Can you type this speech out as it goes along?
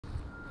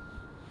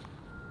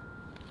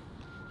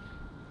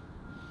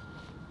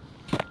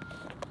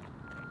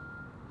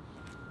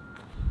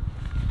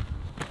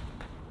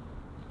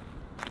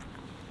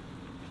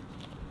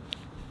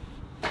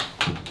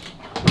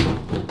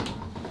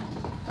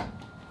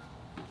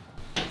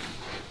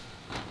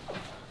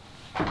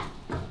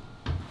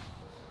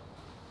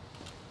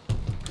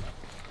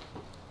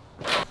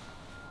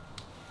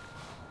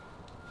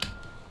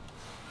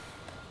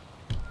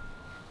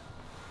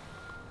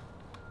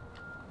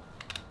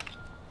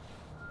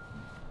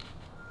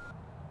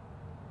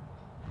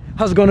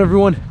How's it going,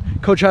 everyone?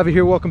 Coach Javi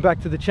here, welcome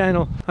back to the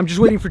channel. I'm just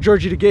waiting for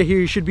Georgie to get here.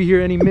 He should be here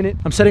any minute.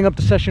 I'm setting up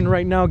the session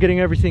right now, getting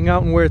everything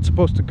out and where it's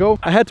supposed to go.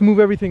 I had to move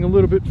everything a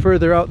little bit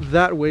further out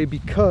that way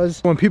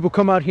because when people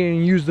come out here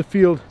and use the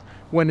field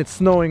when it's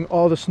snowing,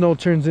 all the snow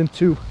turns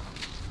into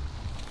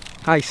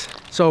ice.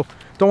 So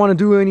don't want to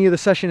do any of the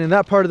session in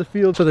that part of the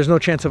field, so there's no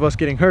chance of us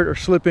getting hurt or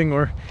slipping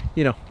or,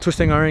 you know,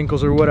 twisting our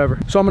ankles or whatever.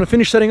 So I'm going to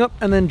finish setting up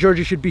and then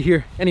Georgie should be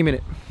here any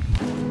minute.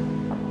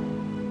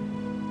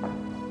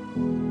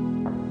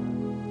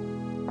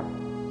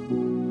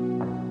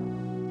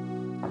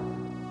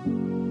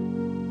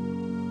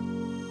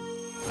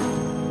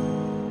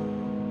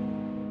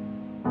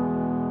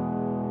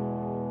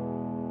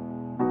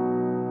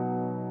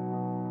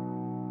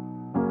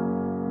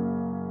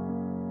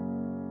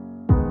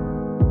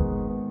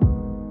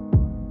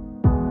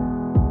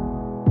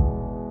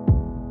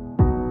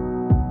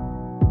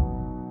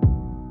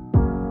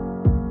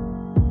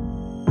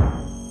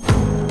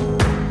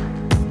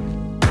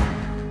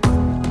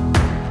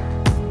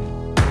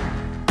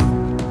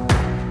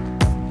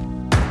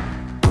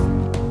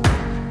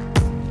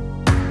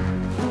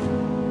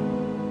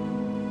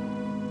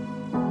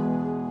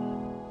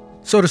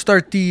 So to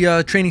start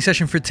the training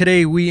session for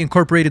today, we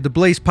incorporated the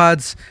Blaze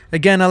Pods.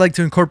 Again, I like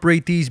to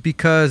incorporate these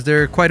because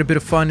they're quite a bit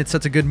of fun. It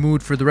sets a good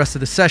mood for the rest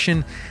of the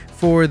session.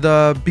 For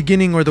the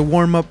beginning or the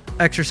warm-up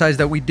exercise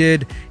that we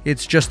did,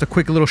 it's just a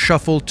quick little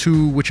shuffle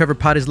to whichever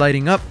pod is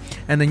lighting up,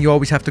 and then you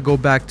always have to go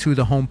back to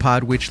the home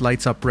pod, which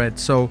lights up red.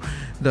 So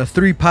the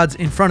 3 pods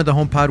in front of the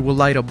home pod will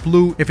light up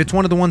blue. If it's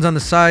one of the ones on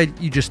the side,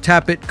 you just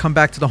tap it, come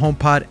back to the home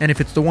pod, and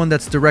if it's the one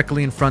that's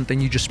directly in front,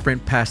 then you just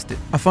sprint past it.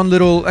 A fun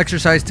little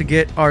exercise to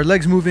get our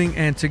legs moving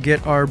and to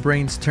get our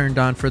brains turned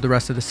on for the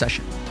rest of the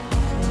session.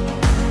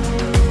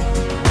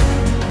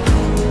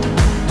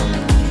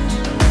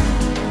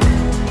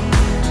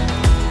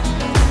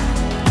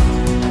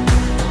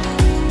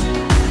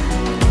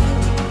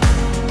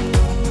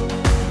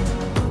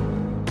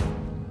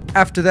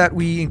 After that,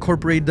 we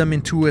incorporated them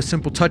into a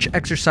simple touch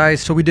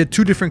exercise. So we did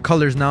 2 different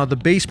colors now. The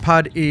base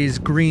pod is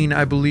green,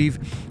 I believe,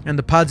 and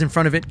the pods in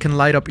front of it can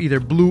light up either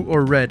blue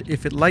or red.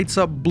 If it lights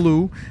up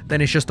blue,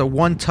 then it's just a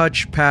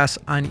 1-touch pass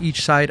on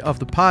each side of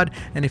the pod.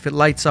 And if it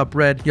lights up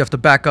red, you have to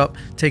back up,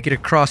 take it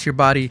across your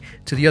body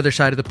to the other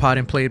side of the pod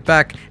and play it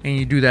back. And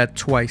you do that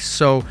twice.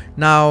 So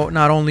now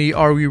not only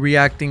are we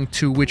reacting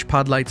to which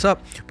pod lights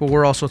up, but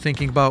we're also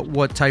thinking about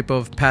what type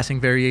of passing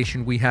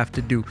variation we have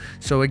to do.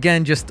 So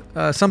again, just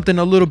something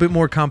a little bit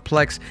more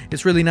complex.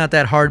 It's really not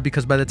that hard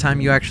because by the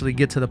time you actually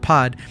get to the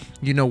pod,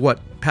 you know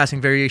what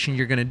passing variation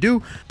you're going to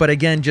do. But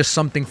again, just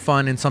something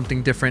fun and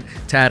something different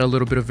to add a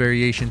little bit of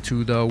variation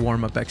to the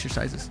warm-up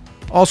exercises.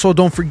 Also,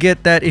 don't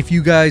forget that if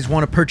you guys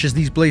want to purchase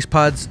these Blaze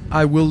Pods,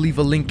 I will leave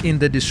a link in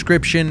the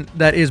description.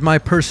 That is my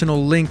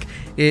personal link.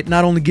 It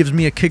not only gives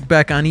me a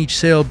kickback on each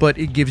sale, but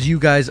it gives you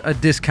guys a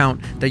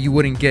discount that you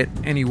wouldn't get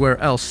anywhere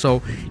else.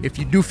 So if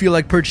you do feel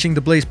like purchasing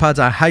the Blaze Pods,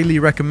 I highly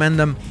recommend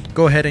them.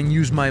 Go ahead and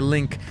use my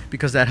link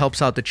because that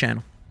helps out the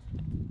channel.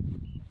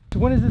 So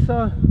when is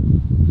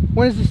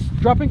this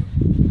dropping?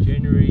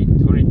 January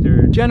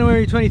 23rd.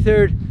 January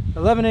 23rd,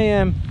 11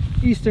 a.m.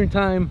 Eastern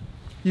time.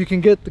 You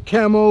can get the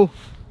camo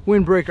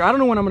windbreaker. I don't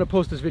know when I'm going to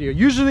post this video.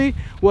 Usually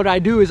what I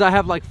do is I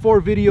have like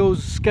 4 videos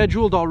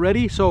scheduled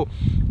already, so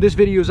this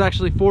video is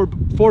actually four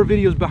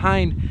videos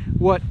behind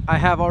what I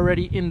have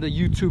already in the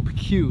YouTube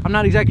queue. I'm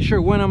not exactly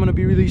sure when I'm going to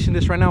be releasing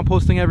this right now. I'm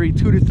posting every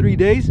 2 to 3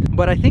 days,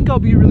 but I think I'll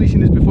be releasing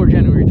this before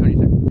January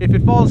 23rd. If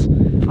it falls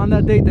on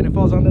that date, then it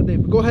falls on that date.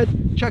 But go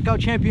ahead, check out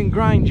Champion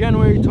Grind,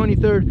 January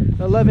 23rd,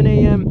 11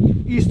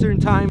 a.m. Eastern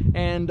time,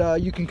 and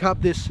you can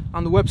cop this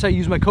on the website.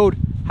 Use my code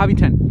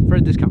Javi10 for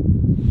a discount.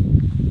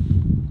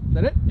 Is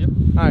that it? Yep.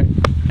 All right,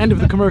 end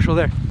of the commercial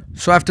there.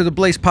 So after the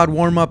Blaze Pod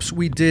warm-ups,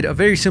 we did a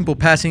very simple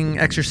passing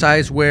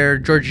exercise where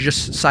Georgie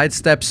just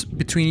sidesteps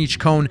between each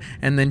cone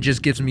and then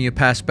just gives me a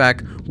pass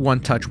back, 1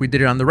 touch. We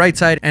did it on the right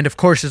side, and of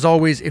course, as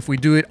always, if we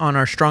do it on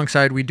our strong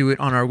side, we do it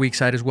on our weak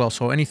side as well.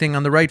 So anything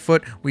on the right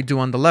foot, we do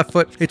on the left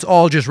foot. It's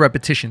all just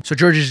repetition. So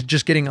Georgie's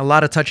just getting a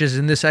lot of touches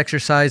in this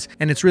exercise,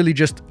 and it's really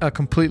just a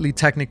completely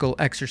technical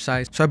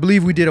exercise. So I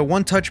believe we did a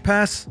 1-touch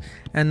pass,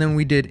 and then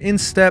we did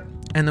instep,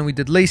 and then we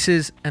did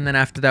laces, and then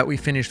after that we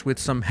finished with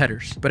some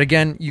headers. But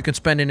again, you can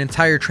spend an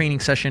entire training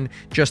session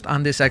just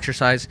on this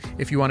exercise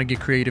if you want to get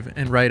creative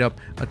and write up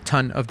a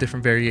ton of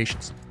different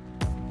variations.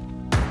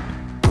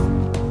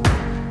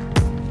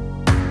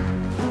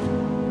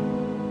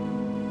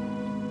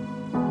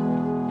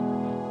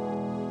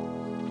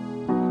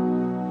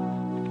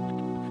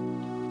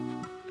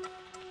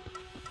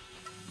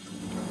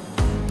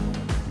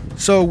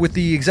 So with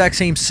the exact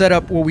same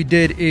setup, what we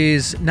did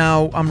is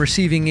now I'm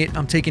receiving it,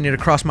 I'm taking it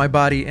across my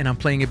body, and I'm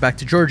playing it back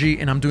to Georgie,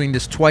 and I'm doing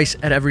this twice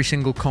at every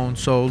single cone.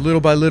 So little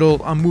by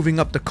little, I'm moving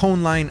up the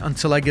cone line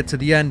until I get to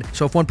the end.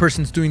 So if one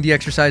person's doing the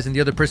exercise and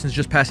the other person's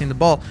just passing the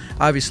ball,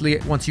 obviously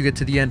once you get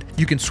to the end,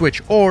 you can switch.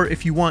 Or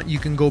if you want, you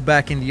can go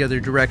back in the other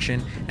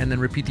direction and then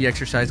repeat the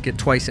exercise, get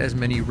twice as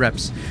many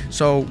reps.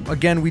 So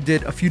again, we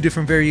did a few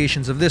different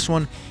variations of this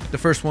one. The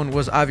first one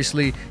was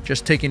obviously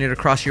just taking it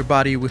across your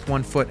body with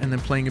one foot and then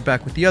playing it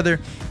back with the other.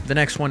 together. The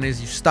next one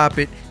is you stop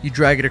it, you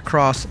drag it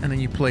across, and then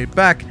you play it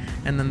back.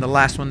 And then the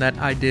last one that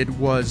I did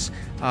was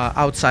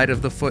outside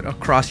of the foot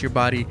across your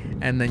body,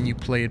 and then you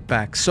play it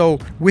back. So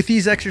with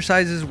these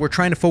exercises, we're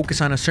trying to focus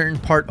on a certain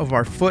part of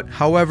our foot.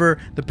 However,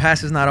 the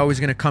pass is not always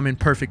going to come in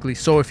perfectly.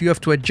 So if you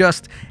have to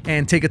adjust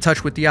and take a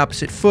touch with the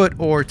opposite foot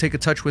or take a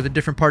touch with a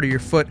different part of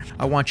your foot,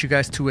 I want you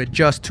guys to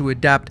adjust, to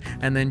adapt,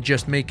 and then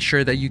just make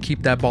sure that you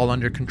keep that ball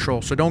under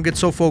control. So don't get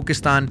so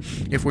focused on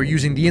if we're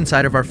using the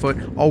inside of our foot,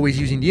 always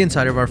using the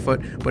inside of our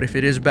foot. But if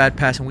it is a bad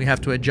pass and we have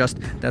to adjust,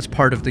 that's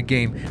part of the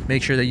game.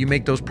 Make sure that you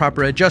make those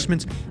proper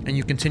adjustments and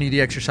you continue the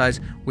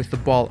exercise with the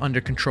ball under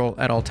control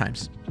at all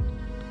times.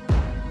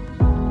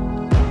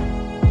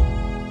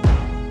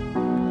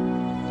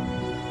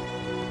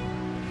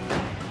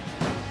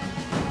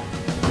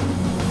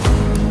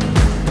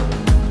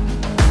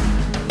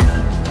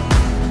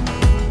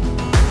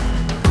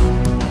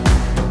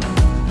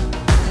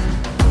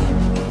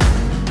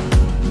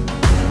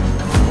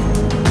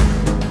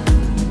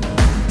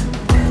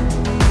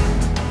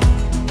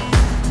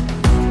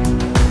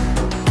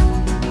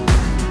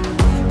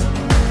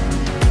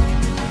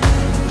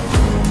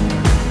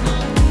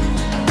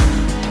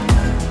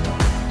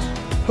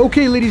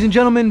 Okay, ladies and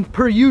gentlemen,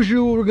 per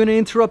usual, we're going to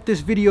interrupt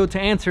this video to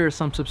answer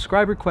some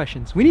subscriber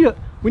questions. We need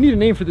a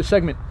name for this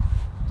segment.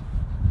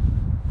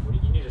 You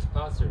need a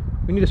sponsor.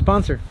 We need a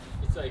sponsor.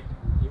 It's like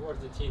you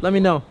want the team. Let me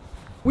know.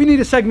 We need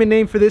a segment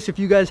name for this. If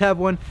you guys have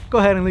one, go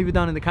ahead and leave it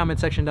down in the comment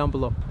section down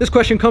below. This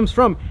question comes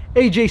from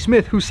AJ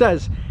Smith, who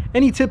says,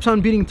 any tips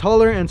on beating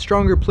taller and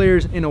stronger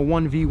players in a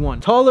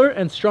 1v1? Taller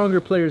and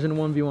stronger players in a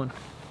 1v1. You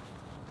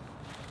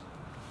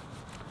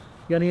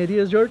got any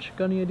ideas, George?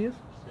 Got any ideas?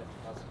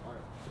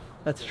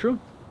 That's true.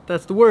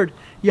 That's the word.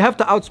 You have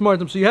to outsmart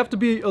them, so you have to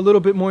be a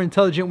little bit more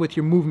intelligent with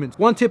your movements.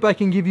 One tip I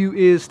can give you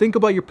is think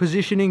about your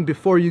positioning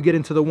before you get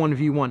into the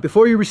 1v1.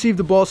 Before you receive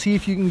the ball, see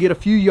if you can get a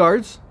few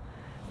yards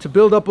to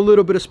build up a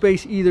little bit of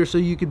space, either so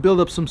you could build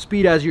up some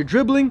speed as you're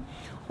dribbling,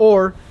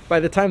 or by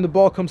the time the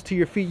ball comes to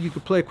your feet, you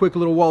could play a quick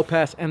little wall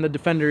pass and the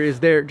defender is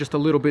there just a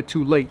little bit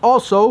too late.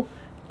 Also,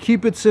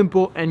 keep it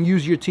simple and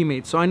use your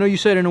teammates. So I know you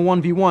said in a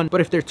 1v1,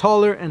 but if they're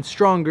taller and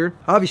stronger,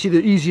 obviously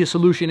the easiest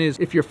solution is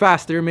if you're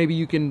faster, maybe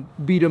you can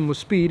beat them with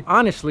speed.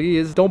 Honestly,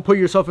 is don't put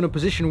yourself in a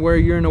position where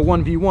you're in a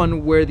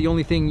 1v1 where the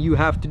only thing you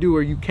have to do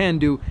or you can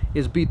do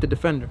is beat the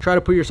defender. Try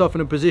to put yourself in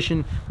a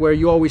position where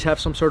you always have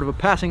some sort of a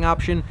passing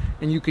option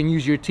and you can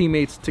use your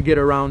teammates to get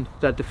around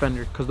that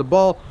defender, because the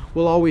ball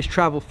will always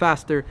travel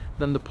faster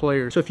than the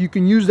player. So if you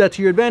can use that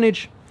to your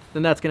advantage,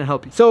 then that's going to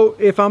help you. So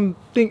if I'm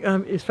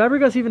thinking, is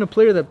Fabregas even a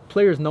player that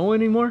players know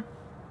anymore?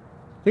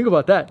 Think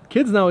about that.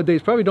 Kids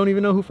nowadays probably don't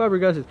even know who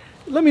Fabregas is.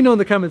 Let me know in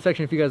the comment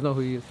section if you guys know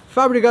who he is.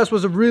 Fabregas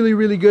was a really,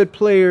 really good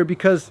player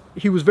because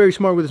he was very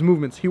smart with his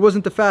movements. He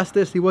wasn't the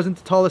fastest, he wasn't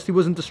the tallest, he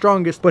wasn't the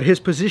strongest, but his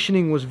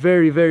positioning was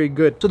very, very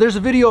good. So there's a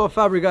video of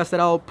Fabregas that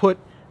I'll put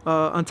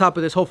on top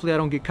of this. Hopefully I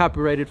don't get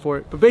copyrighted for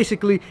it, but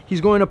basically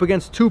he's going up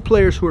against two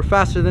players who are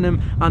faster than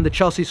him on the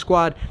Chelsea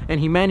squad,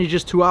 and he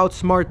manages to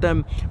outsmart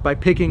them by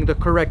picking the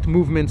correct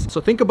movements. So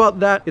think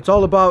about that. It's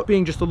all about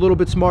being just a little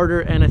bit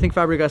smarter, and I think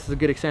Fabregas is a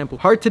good example.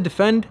 Hard to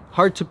defend,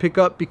 hard to pick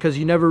up, because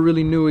you never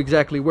really knew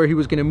exactly where he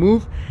was going to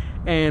move,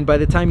 and by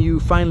the time you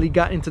finally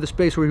got into the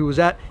space where he was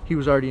at, he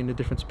was already in a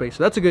different space.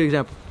 So that's a good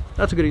example.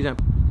 That's a good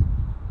example.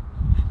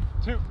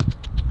 Two.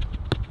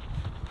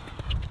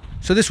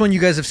 So this one you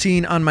guys have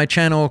seen on my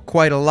channel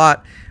quite a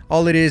lot.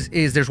 All it is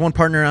there's one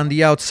partner on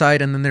the outside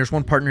and then there's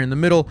one partner in the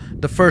middle.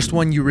 The first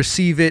one, you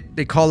receive it,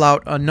 they call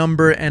out a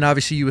number, and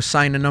obviously you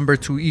assign a number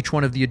to each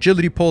one of the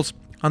agility poles.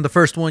 On the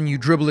first one, you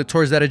dribble it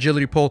towards that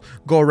agility pole,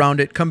 go around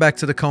it, come back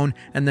to the cone,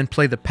 and then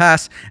play the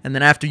pass. And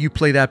then after you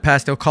play that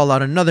pass, they'll call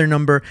out another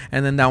number,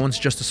 and then that one's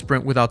just a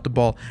sprint without the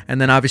ball. And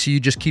then obviously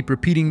you just keep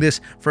repeating this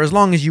for as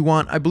long as you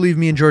want. I believe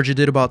me and Georgia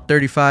did about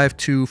 35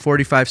 to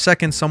 45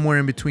 seconds, somewhere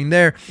in between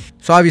there.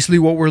 So obviously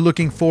what we're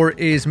looking for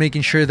is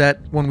making sure that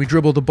when we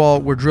dribble the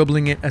ball, we're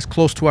dribbling it as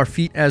close to our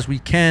feet as we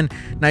can,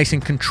 nice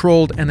and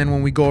controlled. And then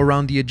when we go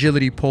around the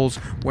agility poles,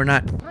 we're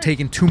not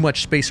taking too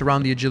much space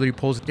around the agility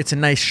poles. It's a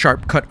nice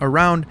sharp cut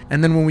around.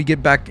 And then when we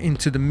get back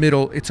into the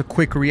middle, it's a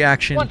quick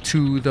reaction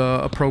to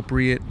the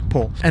appropriate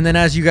pull. And then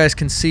as you guys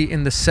can see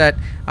in the set,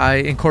 I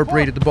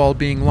incorporated the ball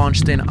being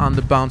launched in on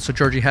the bounce, so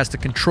Georgie has to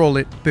control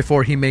it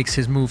before he makes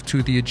his move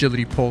to the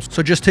agility pole.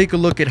 So just take a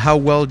look at how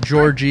well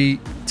Georgie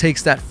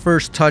takes that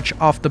first touch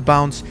off the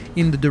bounce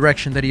in the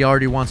direction that he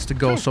already wants to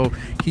go. So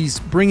he's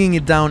bringing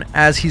it down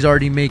as he's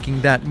already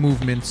making that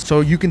movement.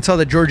 So you can tell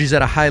that Georgie's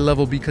at a high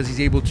level because he's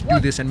able to do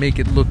this and make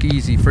it look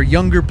easy. For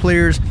younger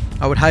players,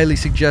 I would highly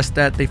suggest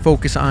that they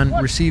focus on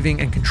receiving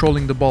and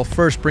controlling the ball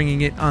first,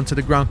 bringing it onto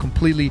the ground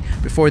completely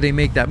before they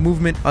make that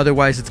movement.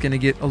 Otherwise, it's going to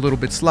get a little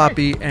bit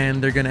sloppy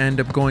and they're going to end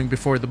up going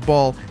before the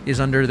ball is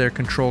under their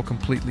control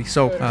completely.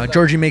 So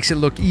Georgie makes it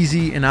look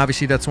easy, and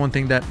obviously that's one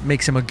thing that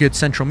makes him a good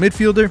central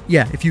midfielder.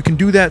 Yeah, if you can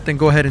do that, then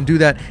go ahead and do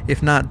that.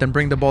 If not, then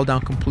bring the ball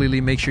down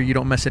completely. Make sure you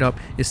don't mess it up.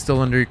 It's still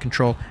under your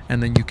control,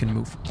 and then you can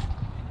move.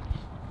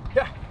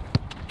 Yeah.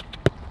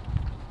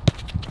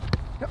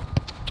 Yep.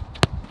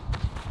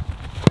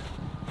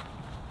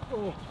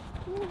 Oh.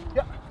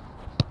 Yeah.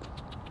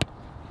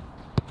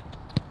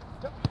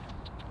 Yep.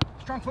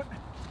 Strong foot.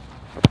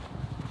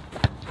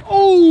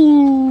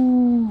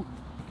 Oh!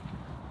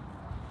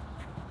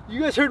 You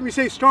guys heard me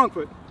say strong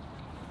foot.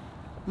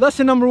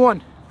 Lesson number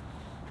 1.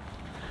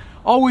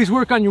 Always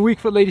work on your weak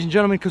foot, ladies and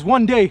gentlemen, because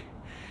one day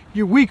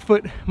your weak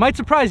foot might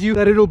surprise you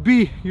that it'll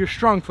be your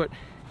strong foot.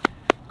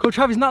 Coach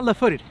Javi's not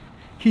left-footed.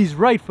 He's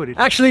right-footed.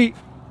 Actually,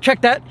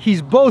 check that.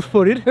 He's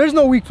both-footed. There's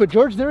no weak foot,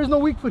 George. There is no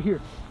weak foot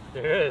here.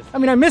 There is. I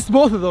mean, I missed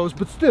both of those,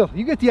 but still,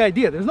 you get the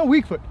idea. There's no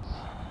weak foot.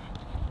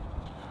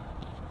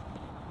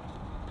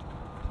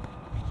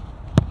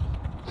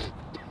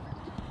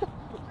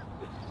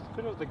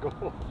 Put up the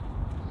goal.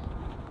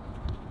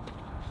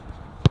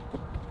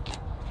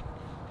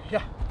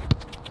 Yeah.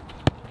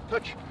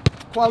 Touch.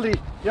 Quality.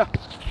 Yeah.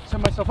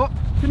 Set myself up.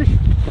 Finish.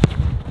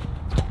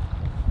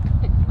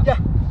 Yeah.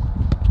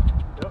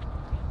 Yep.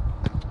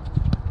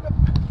 Yep.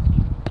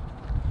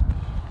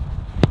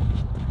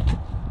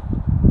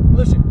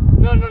 Listen.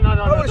 No. I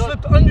would have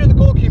slipped under the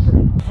goalkeeper.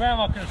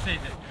 Grandma could have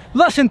saved it.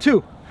 Lesson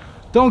 2.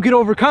 Don't get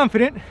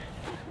overconfident,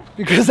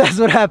 because that's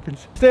what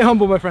happens. Stay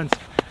humble, my friends.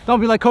 Don't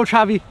be like Coach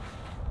Javi.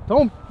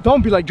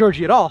 Don't be like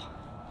Georgie at all.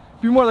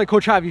 Be more like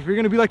Coach Javi. If you're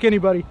gonna be like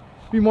anybody,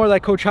 be more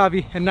like Coach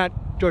Javi and not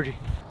Georgie.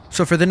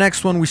 So for the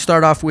next one, we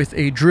start off with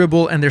a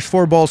dribble, and there's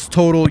 4 balls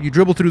total. You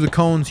dribble through the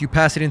cones, you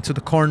pass it into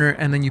the corner,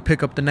 and then you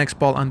pick up the next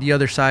ball on the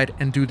other side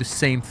and do the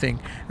same thing.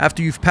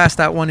 After you've passed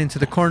that one into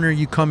the corner,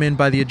 you come in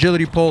by the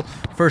agility pole,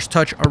 first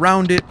touch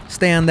around it,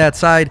 stay on that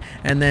side,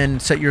 and then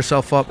set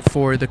yourself up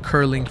for the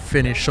curling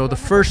finish. So the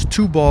first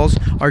 2 balls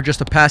are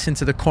just a pass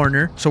into the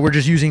corner. So we're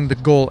just using the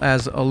goal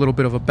as a little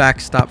bit of a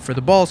backstop for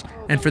the balls.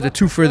 And for the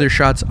 2 further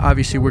shots,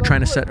 obviously we're trying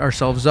to set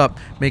ourselves up,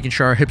 making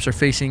sure our hips are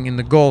facing in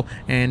the goal.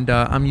 And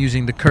I'm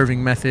using the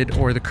curving method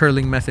or the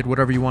curling method,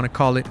 whatever you want to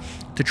call it,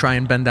 to try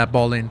and bend that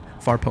ball in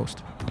far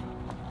post.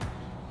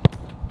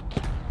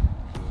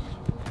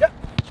 Yep.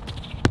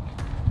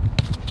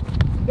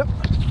 Yep.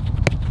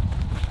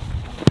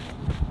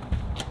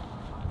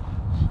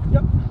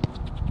 Yep.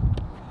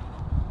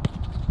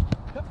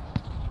 Yep.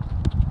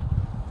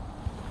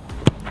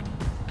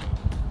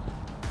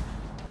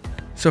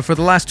 So for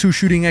the last 2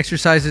 shooting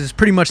exercises,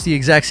 pretty much the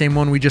exact same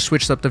one. We just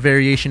switched up the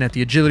variation at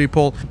the agility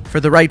pole. For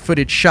the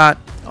right-footed shot,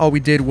 all we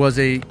did was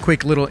a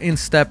quick little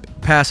instep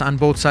pass on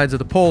both sides of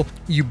the pole.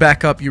 You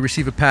back up, you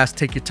receive a pass,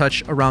 take your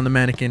touch around the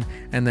mannequin,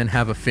 and then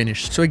have a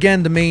finish. So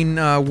again, the main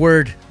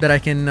word that I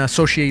can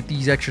associate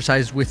these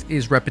exercises with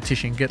is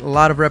repetition. Get a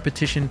lot of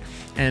repetition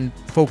and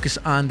focus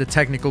on the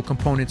technical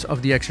components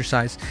of the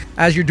exercise.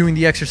 As you're doing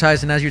the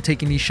exercise and as you're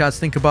taking these shots,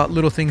 think about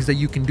little things that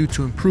you can do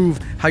to improve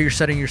how you're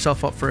setting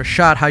yourself up for a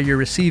shot, how you're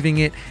receiving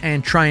it,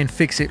 and try and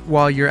fix it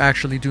while you're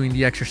actually doing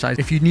the exercise.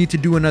 If you need to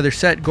do another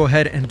set, go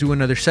ahead and do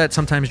another set.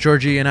 Sometimes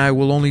Georgie and I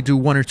will only do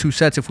 1 or 2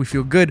 sets if we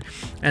feel good,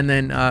 and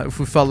then if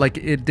we felt like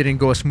it didn't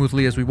go as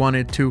smoothly as we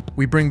wanted to,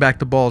 we bring back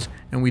the balls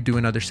and we do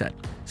another set.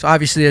 So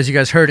obviously, as you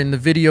guys heard in the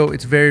video,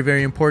 it's very,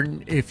 very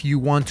important if you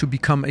want to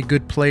become a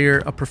good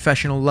player, a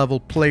professional level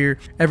player.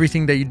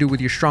 Everything that you do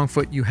with your strong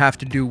foot, you have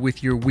to do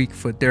with your weak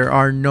foot. There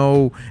are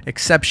no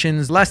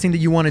exceptions. Last thing that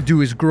you want to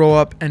do is grow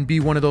up and be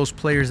one of those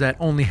players that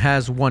only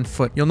has 1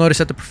 foot. You'll notice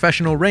at the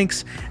professional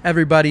ranks,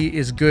 everybody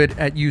is good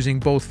at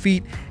using both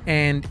feet,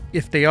 and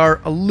if they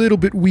are a little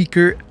bit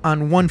weaker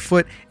on 1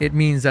 foot, it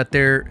means that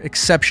they're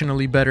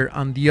exceptionally better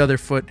on the other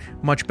foot,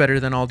 much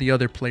better than all the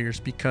other players,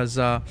 because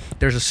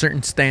there's a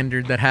certain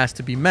standard that has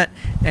to be met,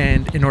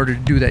 and in order to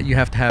do that, you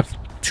have to have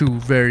 2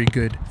 very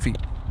good feet.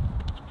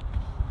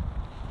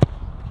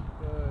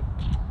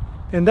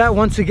 And that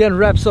once again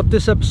wraps up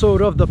this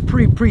episode of the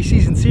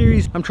preseason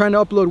series. I'm trying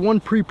to upload 1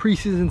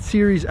 preseason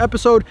series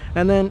episode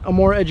and then a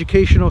more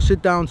educational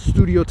sit-down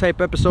studio type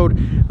episode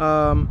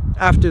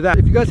after that.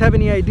 If you guys have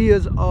any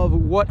ideas of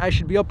what I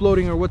should be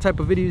uploading or what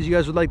type of videos you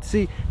guys would like to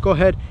see, go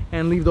ahead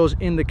and leave those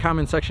in the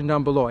comment section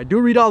down below. I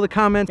do read all the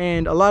comments,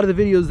 and a lot of the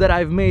videos that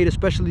I've made,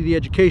 especially the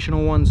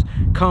educational ones,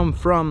 come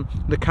from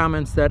the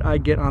comments that I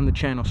get on the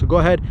channel. So go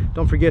ahead,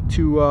 don't forget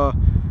to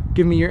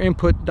give me your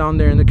input down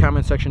there in the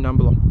comment section down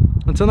below.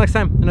 Until next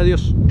time, and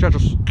adios,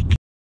 muchachos.